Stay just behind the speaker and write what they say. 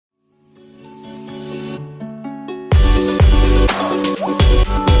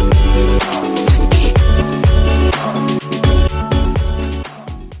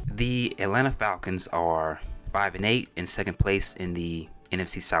Atlanta Falcons are 5-8 in second place in the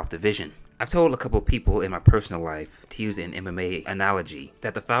NFC South Division. I've told a couple of people in my personal life, to use an MMA analogy,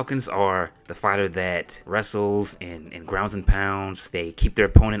 that the Falcons are the fighter that wrestles and grounds and pounds. They keep their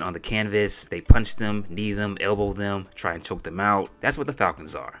opponent on the canvas. They punch them, knee them, elbow them, try and choke them out. That's what the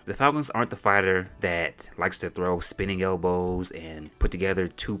Falcons are. The Falcons aren't the fighter that likes to throw spinning elbows and put together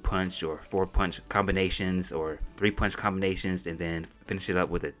 2-punch or 4-punch combinations or 3-punch combinations and then finish it up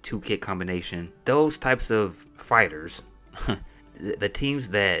with a 2-kick combination. Those types of fighters... The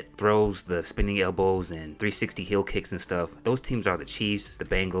teams that throws the spinning elbows and 360 heel kicks and stuff, those teams are the Chiefs, the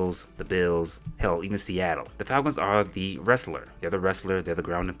Bengals, the Bills, hell, even Seattle. The Falcons are the wrestler. They're the wrestler, they're the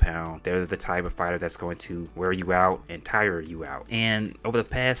ground and pound. They're the type of fighter that's going to wear you out and tire you out. And over the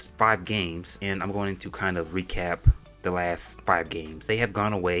past 5 games, and I'm going to kind of recap the last 5 games, they have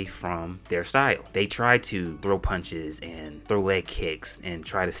gone away from their style. They try to throw punches and throw leg kicks and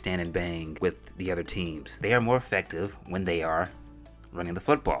try to stand and bang with the other teams. They are more effective when they are running the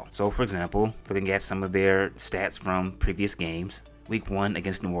football. So for example, looking at some of their stats from previous games, Week 1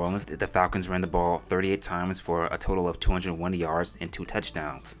 against New Orleans, the Falcons ran the ball 38 times for a total of 201 yards and 2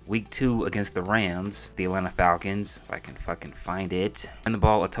 touchdowns. Week 2 against the Rams, the Atlanta Falcons, if I can fucking find it, ran the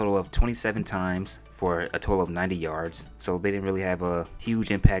ball a total of 27 times for a total of 90 yards. So they didn't really have a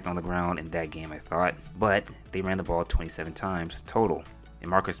huge impact on the ground in that game, I thought. But they ran the ball 27 times total. And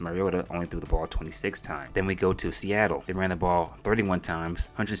Marcus Mariota only threw the ball 26 times. Then we go to Seattle. They ran the ball 31 times,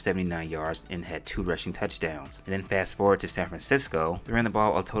 179 yards, and had 2 rushing touchdowns. And then fast forward to San Francisco. They ran the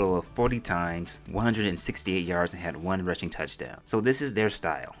ball a total of 40 times, 168 yards, and had 1 rushing touchdown. So this is their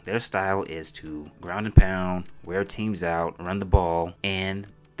style. Their style is to ground and pound, wear teams out, run the ball, and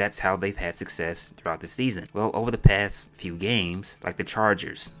that's how they've had success throughout the season. Well, over the past few games, like the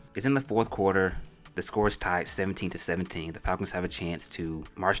Chargers, it's in the 4th quarter. The score is tied 17-17. The Falcons have a chance to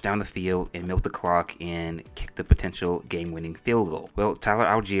march down the field and milk the clock and kick the potential game-winning field goal. Well, Tyler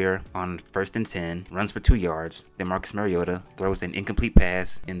Algier on 1st and 10 runs for 2 yards. Then Marcus Mariota throws an incomplete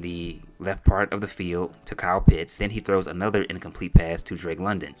pass in the left part of the field to Kyle Pitts. Then he throws another incomplete pass to Drake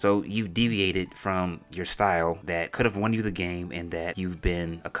London. So you've deviated from your style that could have won you the game and that you've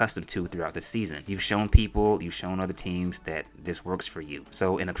been accustomed to throughout the season. You've shown people, you've shown other teams that this works for you.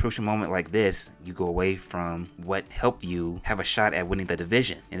 So in a crucial moment like this, you go away from what helped you have a shot at winning the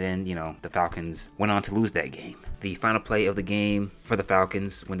division. And then, the Falcons went on to lose that game. The final play of the game for the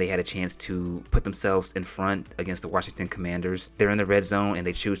Falcons, when they had a chance to put themselves in front against the Washington Commanders, they're in the red zone and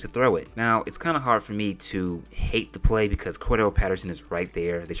they choose to throw it. Now, it's kind of hard for me to hate the play because Cordell Patterson is right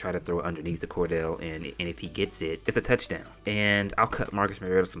there. They try to throw it underneath the Cordell, and if he gets it, it's a touchdown. And I'll cut Marcus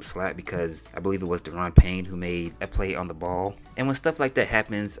Mariota some slack because I believe it was Deron Payne who made a play on the ball. And when stuff like that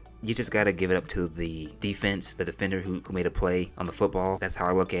happens, you just got to give it up to the defense, the defender who made a play on the football. That's how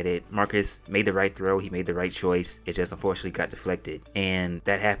I look at it. Marcus made the right throw. He made the right choice. It just unfortunately got deflected. And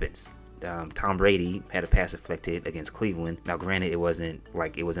that happens. Tom Brady had a pass deflected against Cleveland. Now, granted, it wasn't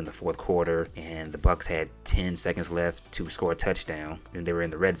like it was in the 4th quarter and the Bucs had 10 seconds left to score a touchdown and they were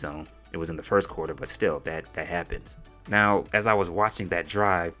in the red zone. It was in the 1st quarter, but still, that happens. Now, as I was watching that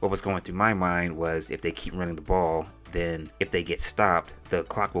drive, what was going through my mind was if they keep running the ball, then if they get stopped, the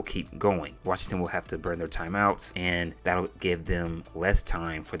clock will keep going. Washington will have to burn their timeouts, and that'll give them less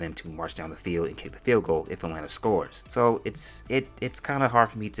time for them to march down the field and kick the field goal if Atlanta scores. So it's kind of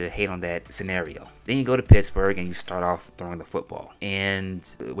hard for me to hate on that scenario. Then you go to Pittsburgh and you start off throwing the football, and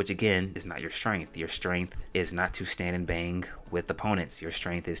which again is not your strength. Your strength is not to stand and bang with opponents. Your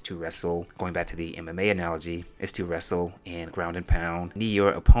strength is to wrestle. Going back to the MMA analogy, is to wrestle and ground and pound, knee your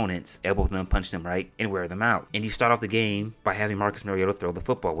opponents, elbow them, punch them right, and wear them out. And you start off the game by having Marcus Mariota throw the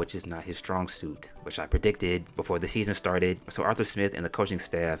football, which is not his strong suit, which I predicted before the season started. So Arthur Smith and the coaching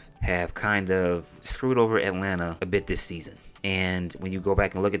staff have kind of screwed over Atlanta a bit this season. And when you go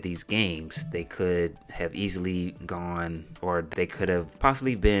back and look at these games, they could have easily gone, or they could have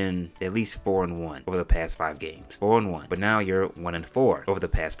possibly been at least 4-1 over the past 5 games. 4-1. But now you're 1-4 over the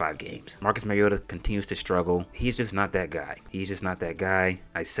past 5 games. Marcus Mariota continues to struggle. He's just not that guy. He's just not that guy.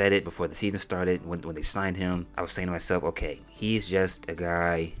 I said it before the season started. When they signed him, I was saying to myself, okay, he's just a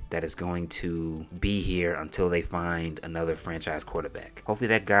guy that is going to be here until they find another franchise quarterback. Hopefully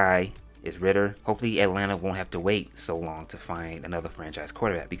that guy is Ritter. Hopefully Atlanta won't have to wait so long to find another franchise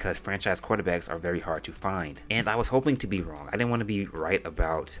quarterback, because franchise quarterbacks are very hard to find. And I was hoping to be wrong. I didn't want to be right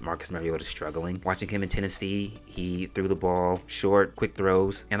about Marcus Mariota struggling. Watching him in Tennessee, he threw the ball short, quick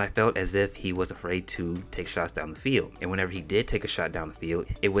throws, and I felt as if he was afraid to take shots down the field. And whenever he did take a shot down the field,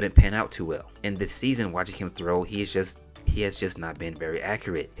 it wouldn't pan out too well. And this season, watching him throw, he is just he has just not been very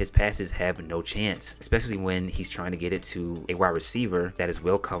accurate. His passes have no chance, especially when he's trying to get it to a wide receiver that is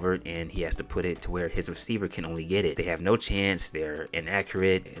well covered and he has to put it to where his receiver can only get it. They have no chance. They're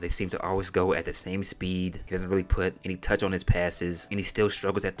inaccurate. They seem to always go at the same speed. He doesn't really put any touch on his passes, and he still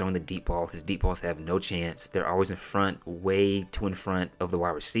struggles at throwing the deep ball. His deep balls have no chance. They're always in front, way too in front of the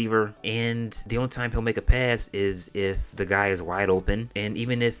wide receiver, and the only time he'll make a pass is if the guy is wide open. And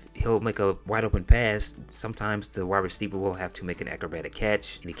even if he'll make a wide open pass, sometimes the wide receiver will have to make an acrobatic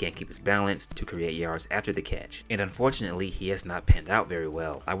catch, and he can't keep his balance to create yards after the catch. And unfortunately, he has not panned out very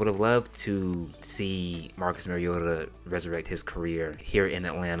well. I would have loved to see Marcus Mariota resurrect his career here in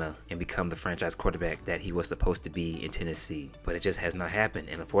Atlanta and become the franchise quarterback that he was supposed to be in Tennessee, but it just has not happened,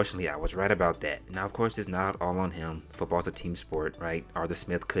 and unfortunately I was right about that. Now of course it's not all on him. Football's a team sport, right? Arthur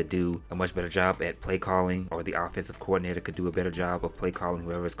Smith could do a much better job at play calling, or the offensive coordinator could do a better job of play calling.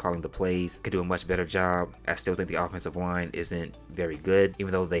 Whoever is calling the plays could do a much better job. I still think the offensive line isn't very good,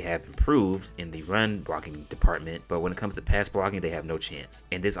 even though they have improved in the run blocking department, but when it comes to pass blocking, they have no chance.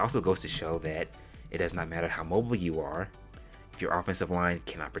 And this also goes to show that it does not matter how mobile you are. If your offensive line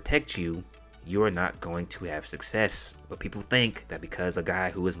cannot protect you, you are not going to have success. But people think that because a guy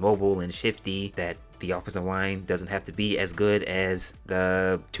who is mobile and shifty, that the offensive line doesn't have to be as good as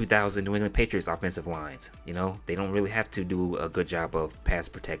the 2000 New England Patriots offensive lines. You know, they don't really have to do a good job of pass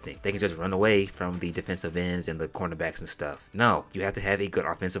protecting. They can just run away from the defensive ends and the cornerbacks and stuff. No, you have to have a good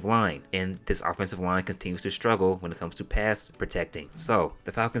offensive line, and this offensive line continues to struggle when it comes to pass protecting. So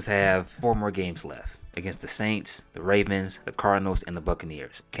the Falcons have 4 more games left against the Saints, the Ravens, the Cardinals, and the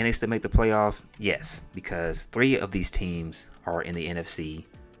Buccaneers. Can they still make the playoffs? Yes, because 3 of these teams are in the NFC.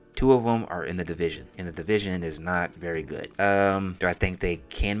 2 of them are in the division, and the division is not very good. Do I think they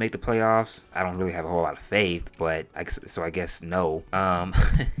can make the playoffs? I don't really have a whole lot of faith, but I guess no.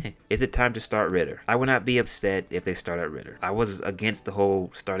 Is it time to start Ritter? I would not be upset if they start at Ritter. I was against the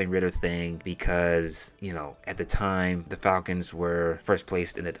whole starting Ritter thing because, you know, at the time the Falcons were first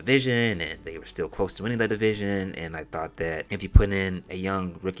placed in the division and they were still close to winning the division, and I thought that if you put in a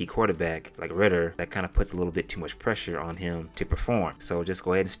young rookie quarterback like Ritter, that kind of puts a little bit too much pressure on him to perform. So just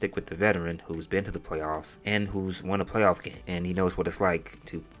go ahead and stick with the veteran who's been to the playoffs and who's won a playoff game, and he knows what it's like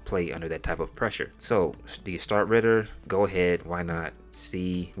to play under that type of pressure. So do you start Ritter? Go ahead, why not?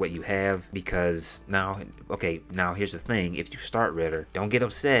 See what you have, because now here's the thing. If you start Ritter, don't get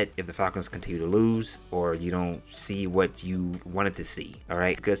upset if the Falcons continue to lose or you don't see what you wanted to see. All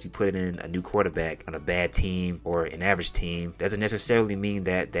right, because you put in a new quarterback on a bad team or an average team doesn't necessarily mean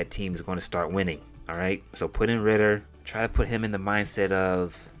that that team is going to start winning. All right, so put in Ritter. Try to put him in the mindset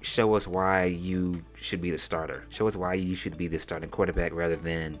of show us why you should be the starter. Show us why you should be the starting quarterback, rather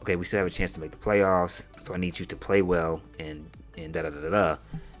than, okay, we still have a chance to make the playoffs, so I need you to play well and da da da da.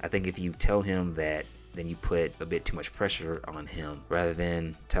 I think if you tell him that, then you put a bit too much pressure on him, rather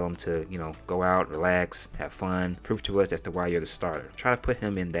than tell him to, you know, go out, relax, have fun, prove to us as to why you're the starter. Try to put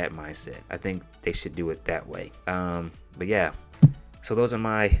him in that mindset. I think they should do it that way. But yeah, so those are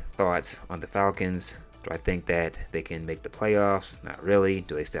my thoughts on the Falcons. Do I think that they can make the playoffs? Not really.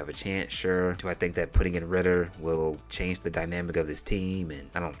 Do they still have a chance? Sure. Do I think that putting in Ritter will change the dynamic of this team? And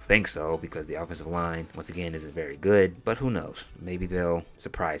I don't think so, because the offensive line, once again, isn't very good. But who knows? Maybe they'll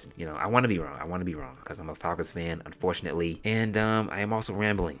surprise me. You know, I want to be wrong. I want to be wrong because I'm a Falcons fan, unfortunately. And I am also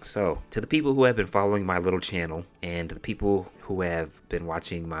rambling. So to the people who have been following my little channel, and to the people who have been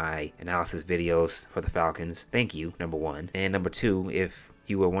watching my analysis videos for the Falcons, thank you, number 1. And number 2, if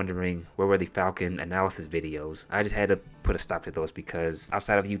you were wondering where were the Falcon analysis videos, I just had to put a stop to those because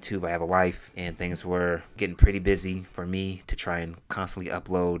outside of YouTube I have a life, and things were getting pretty busy for me to try and constantly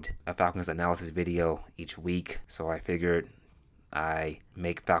upload a Falcons analysis video each week. So I figured I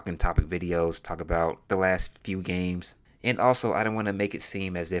make Falcon topic videos, talk about the last few games. And also, I don't want to make it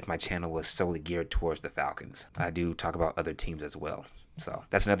seem as if my channel was solely geared towards the Falcons. I do talk about other teams as well. So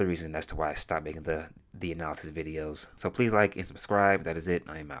that's another reason as to why I stopped making the analysis videos. So please like and subscribe. That is it.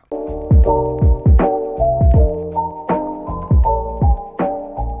 I am out.